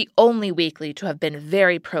 the only weekly to have been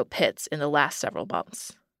very pro-Pitts in the last several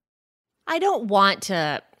months. I don't want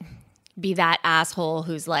to be that asshole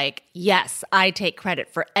who's like, yes, I take credit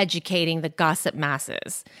for educating the gossip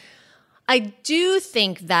masses. I do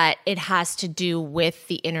think that it has to do with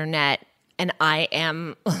the internet, and I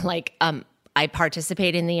am like, I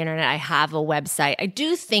participate in the internet. I have a website. I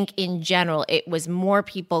do think in general, it was more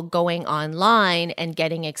people going online and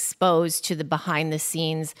getting exposed to the behind the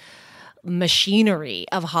scenes machinery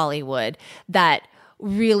of Hollywood that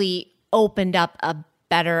really opened up a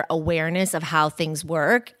better awareness of how things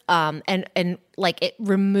work. And like it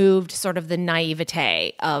removed sort of the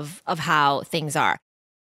naivete of how things are.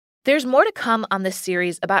 There's more to come on this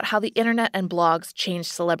series about how the internet and blogs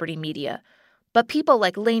changed celebrity media. But people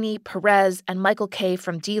like Lainey, Perez, and Michael Kay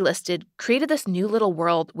from D-Listed created this new little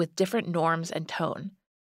world with different norms and tone.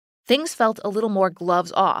 Things felt a little more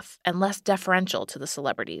gloves off and less deferential to the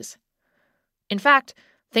celebrities. In fact,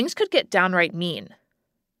 things could get downright mean.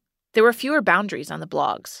 There were fewer boundaries on the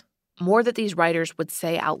blogs, more that these writers would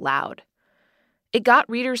say out loud. It got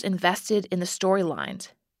readers invested in the storylines,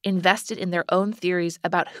 invested in their own theories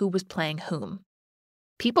about who was playing whom.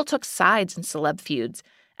 People took sides in celeb feuds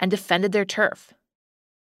and defended their turf.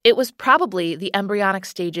 It was probably the embryonic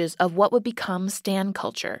stages of what would become stan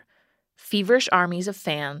culture, feverish armies of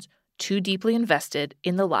fans too deeply invested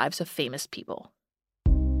in the lives of famous people.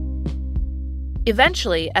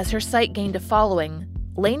 Eventually, as her site gained a following,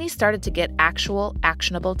 Lainey started to get actual,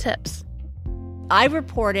 actionable tips. I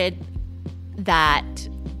reported that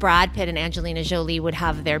Brad Pitt and Angelina Jolie would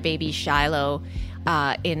have their baby Shiloh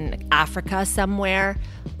in Africa somewhere,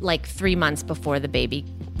 like 3 months before the baby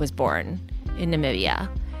was born in Namibia.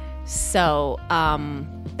 So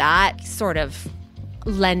that sort of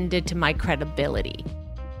lended to my credibility.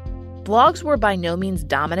 Blogs were by no means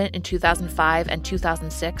dominant in 2005 and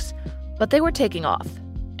 2006, but they were taking off,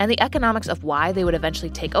 and the economics of why they would eventually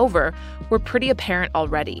take over were pretty apparent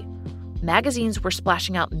already. Magazines were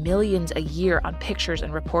splashing out millions a year on pictures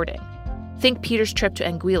and reporting. Think Peter's trip to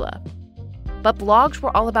Anguilla. But blogs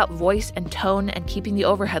were all about voice and tone and keeping the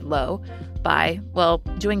overhead low by, well,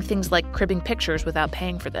 doing things like cribbing pictures without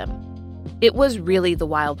paying for them. It was really the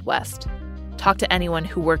Wild West. Talk to anyone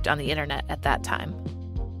who worked on the internet at that time.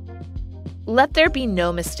 Let there be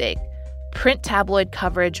no mistake, print tabloid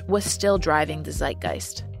coverage was still driving the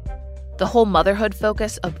zeitgeist. The whole motherhood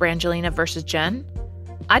focus of Brangelina versus Jen,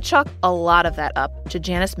 I'd chalk a lot of that up to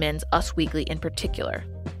Janice Min's Us Weekly in particular.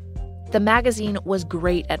 The magazine was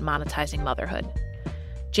great at monetizing motherhood.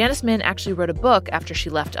 Janice Min actually wrote a book after she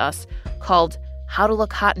left Us called How to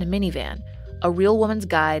Look Hot in a Minivan, a real woman's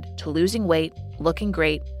guide to losing weight, looking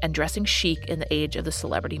great, and dressing chic in the age of the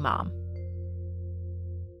celebrity mom.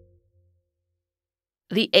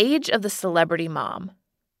 The age of the celebrity mom.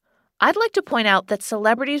 I'd like to point out that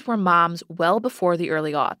celebrities were moms well before the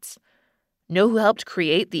early aughts. Know who helped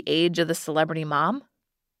create the age of the celebrity mom?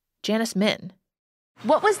 Janice Min.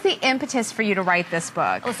 What was the impetus for you to write this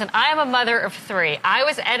book? Listen, I am a mother of 3. I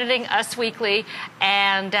was editing Us Weekly,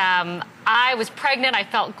 and I was pregnant. I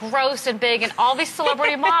felt gross and big, and all these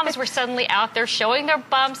celebrity moms were suddenly out there showing their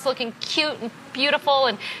bumps, looking cute and beautiful,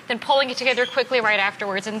 and then pulling it together quickly right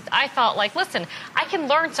afterwards. And I felt like, listen, I can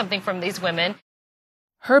learn something from these women.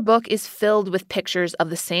 Her book is filled with pictures of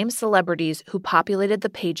the same celebrities who populated the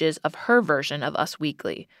pages of her version of Us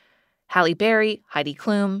Weekly. Halle Berry, Heidi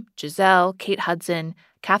Klum, Giselle, Kate Hudson,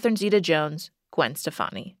 Catherine Zeta-Jones, Gwen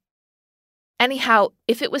Stefani. Anyhow,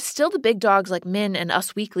 if it was still the big dogs like Min and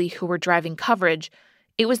Us Weekly who were driving coverage,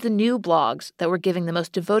 it was the new blogs that were giving the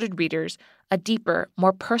most devoted readers a deeper,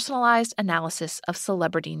 more personalized analysis of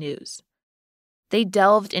celebrity news. They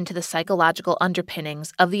delved into the psychological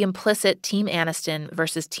underpinnings of the implicit Team Aniston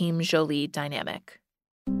versus Team Jolie dynamic.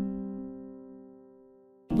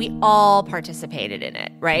 We all participated in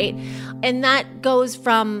it, right? And that goes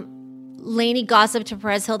from Lainey gossip to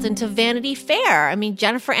Perez Hilton to Vanity Fair. I mean,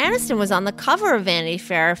 Jennifer Aniston was on the cover of Vanity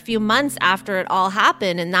Fair a few months after it all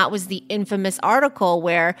happened, and that was the infamous article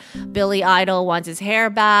where Billy Idol wants his hair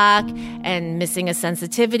back and missing a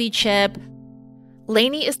sensitivity chip.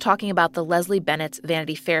 Lainey is talking about the Leslie Bennett's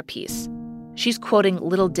Vanity Fair piece. She's quoting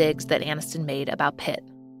little digs that Aniston made about Pitt.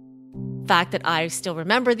 Fact that I still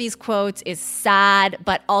remember these quotes is sad,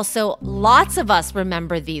 but also lots of us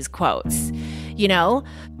remember these quotes. You know,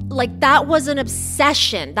 like that was an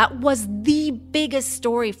obsession. That was the biggest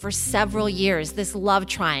story for several years, this love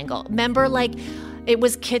triangle. Remember, like, it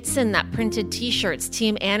was Kitson that printed T-shirts,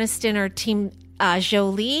 Team Aniston or Team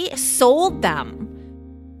Jolie, sold them.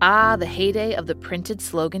 Ah, the heyday of the printed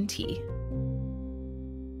slogan tee.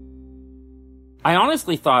 I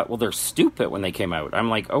honestly thought, well, they're stupid when they came out. I'm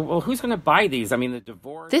like, oh, well, who's going to buy these? I mean, the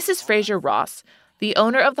divorce... This is Fraser Ross, the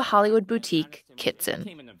owner of the Hollywood boutique, Kitson.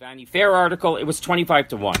 In the Vanity Fair article, it was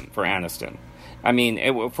 25-1 for Aniston. I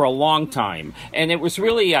mean, for a long time. And it was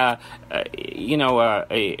really, a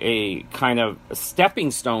kind of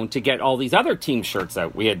stepping stone to get all these other team shirts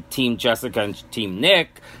out. We had Team Jessica and Team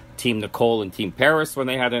Nick, Team Nicole and Team Paris when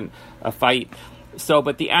they had a fight. So,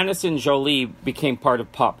 but the Aniston-Jolie became part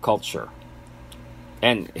of pop culture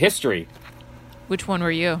and history. Which one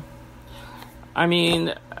were you? I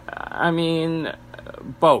mean,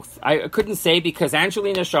 both. I couldn't say because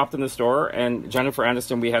Angelina shopped in the store and Jennifer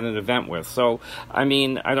Aniston we had an event with. So, I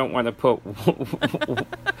mean, I don't want to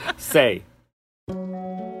say.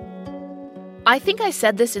 I think I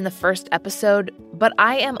said this in the first episode, but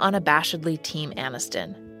I am unabashedly Team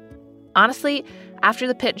Aniston. Honestly, after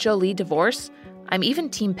the Pitt-Jolie divorce, I'm even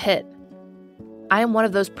Team Pitt. I am one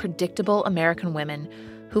of those predictable American women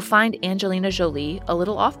who find Angelina Jolie a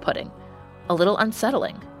little off-putting, a little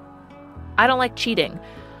unsettling. I don't like cheating,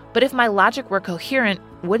 but if my logic were coherent,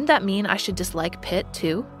 wouldn't that mean I should dislike Pitt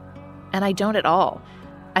too? And I don't at all.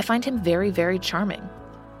 I find him very, very charming.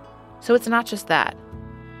 So it's not just that.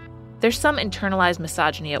 There's some internalized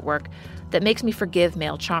misogyny at work that makes me forgive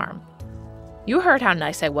male charm. You heard how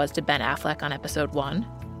nice I was to Ben Affleck on episode 1.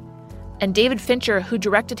 And David Fincher, who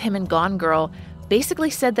directed him in Gone Girl,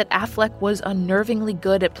 basically said that Affleck was unnervingly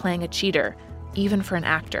good at playing a cheater, even for an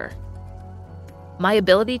actor. My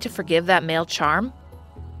ability to forgive that male charm?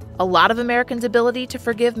 A lot of Americans' ability to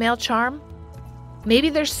forgive male charm? Maybe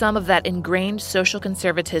there's some of that ingrained social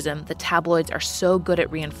conservatism the tabloids are so good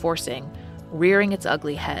at reinforcing, rearing its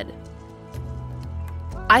ugly head.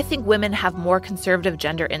 I think women have more conservative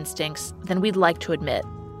gender instincts than we'd like to admit.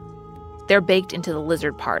 They're baked into the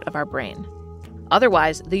lizard part of our brain.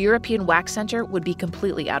 Otherwise, the European Wax Center would be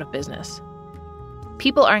completely out of business.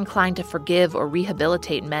 People are inclined to forgive or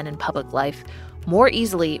rehabilitate men in public life more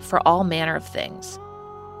easily for all manner of things.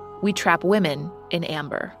 We trap women in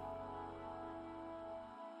amber.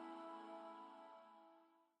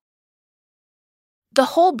 The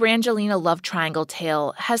whole Brangelina love triangle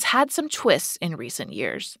tale has had some twists in recent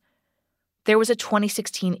years. There was a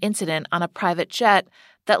 2016 incident on a private jet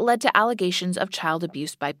that led to allegations of child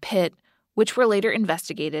abuse by Pitt, which were later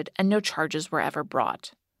investigated and no charges were ever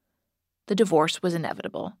brought. The divorce was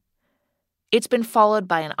inevitable. It's been followed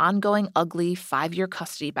by an ongoing ugly 5-year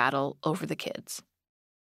custody battle over the kids.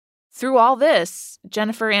 Through all this,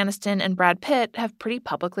 Jennifer Aniston and Brad Pitt have pretty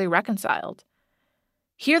publicly reconciled.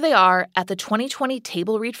 Here they are at the 2020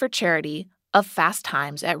 table read for charity of Fast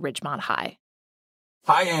Times at Ridgemont High.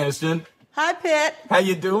 Hi, Aniston. Hi, Pitt. How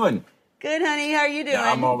you doing? Good, honey. How are you doing?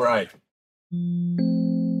 Yeah, I'm all right.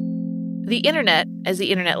 The internet, as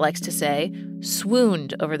the internet likes to say,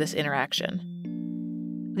 swooned over this interaction.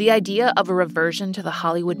 The idea of a reversion to the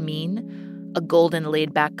Hollywood mean, a golden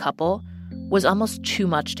laid-back couple, was almost too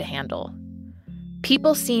much to handle.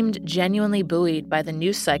 People seemed genuinely buoyed by the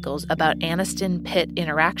news cycles about Aniston-Pitt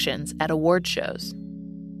interactions at award shows.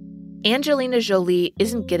 Angelina Jolie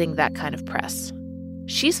isn't getting that kind of press.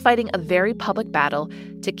 She's fighting a very public battle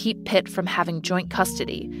to keep Pitt from having joint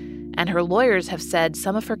custody, and her lawyers have said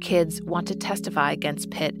some of her kids want to testify against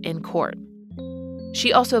Pitt in court.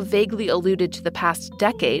 She also vaguely alluded to the past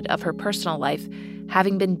decade of her personal life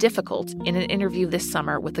having been difficult in an interview this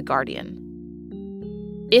summer with The Guardian.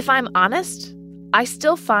 If I'm honest, I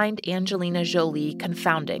still find Angelina Jolie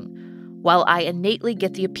confounding, while I innately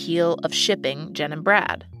get the appeal of shipping Jen and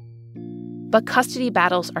Brad. But custody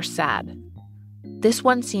battles are sad. This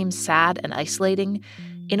one seems sad and isolating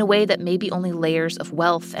in a way that maybe only layers of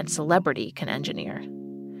wealth and celebrity can engineer.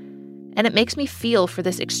 And it makes me feel for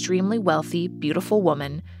this extremely wealthy, beautiful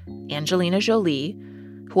woman, Angelina Jolie,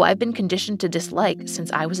 who I've been conditioned to dislike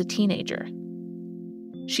since I was a teenager.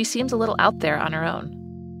 She seems a little out there on her own.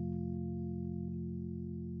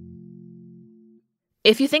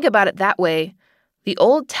 If you think about it that way, the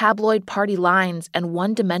old tabloid party lines and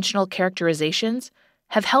one-dimensional characterizations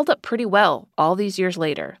have held up pretty well all these years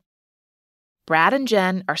later. Brad and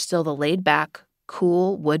Jen are still the laid-back,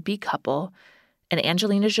 cool, would-be couple, and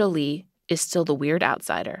Angelina Jolie is still the weird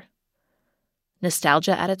outsider.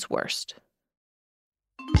 Nostalgia at its worst.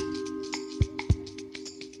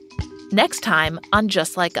 Next time on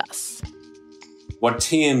Just Like Us. What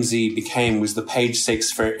TMZ became was the page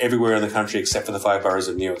 6 for everywhere in the country except for the 5 boroughs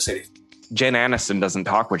of New York City. Jen Aniston doesn't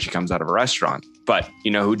talk when she comes out of a restaurant. But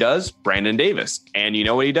you know who does? Brandon Davis. And you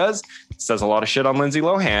know what he does? Says a lot of shit on Lindsay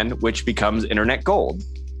Lohan, which becomes internet gold.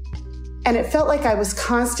 And it felt like I was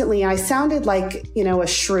constantly, I sounded like, a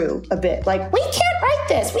shrew a bit. Like, we can't write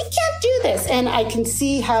this. We can't do this. And I can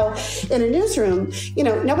see how in a newsroom,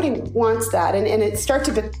 nobody wants that. And it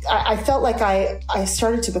started I felt like I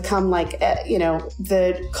started to become like,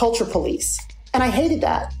 the culture police. And I hated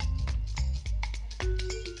that.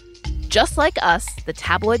 Just Like Us, The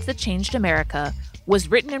Tabloids That Changed America was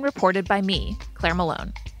written and reported by me, Claire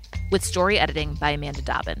Malone, with story editing by Amanda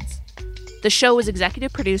Dobbins. The show was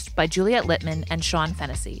executive produced by Juliette Littman and Sean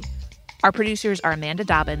Fennessy. Our producers are Amanda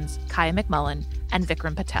Dobbins, Kaya McMullen, and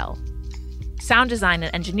Vikram Patel. Sound design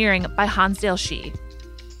and engineering by Hansdale Shee.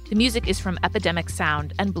 The music is from Epidemic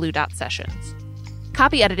Sound and Blue Dot Sessions.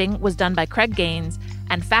 Copy editing was done by Craig Gaines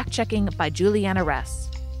and fact-checking by Juliana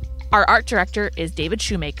Ress. Our art director is David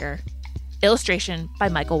Shoemaker. Illustration by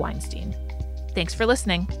Michael Weinstein. Thanks for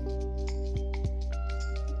listening.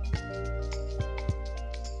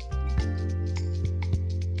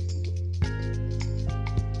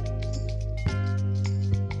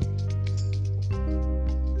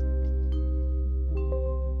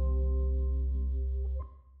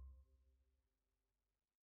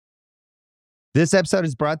 This episode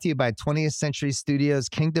is brought to you by 20th Century Studios'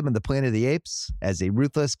 Kingdom of the Planet of the Apes. As a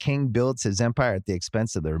ruthless king builds his empire at the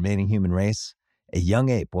expense of the remaining human race, a young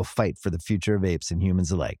ape will fight for the future of apes and humans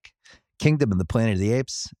alike. Kingdom of the Planet of the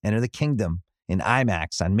Apes. Enter the kingdom in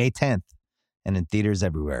IMAX on May 10th and in theaters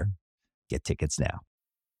everywhere. Get tickets now.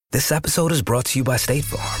 This episode is brought to you by State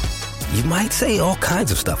Farm. You might say all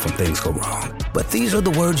kinds of stuff when things go wrong, but these are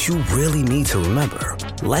the words you really need to remember.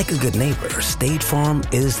 Like a good neighbor, State Farm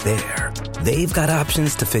is there. They've got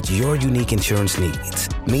options to fit your unique insurance needs,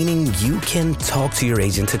 meaning you can talk to your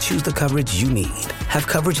agent to choose the coverage you need, have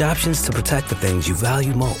coverage options to protect the things you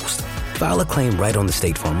value most, file a claim right on the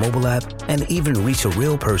State Farm mobile app, and even reach a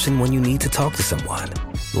real person when you need to talk to someone.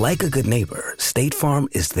 Like a good neighbor, State Farm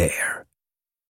is there.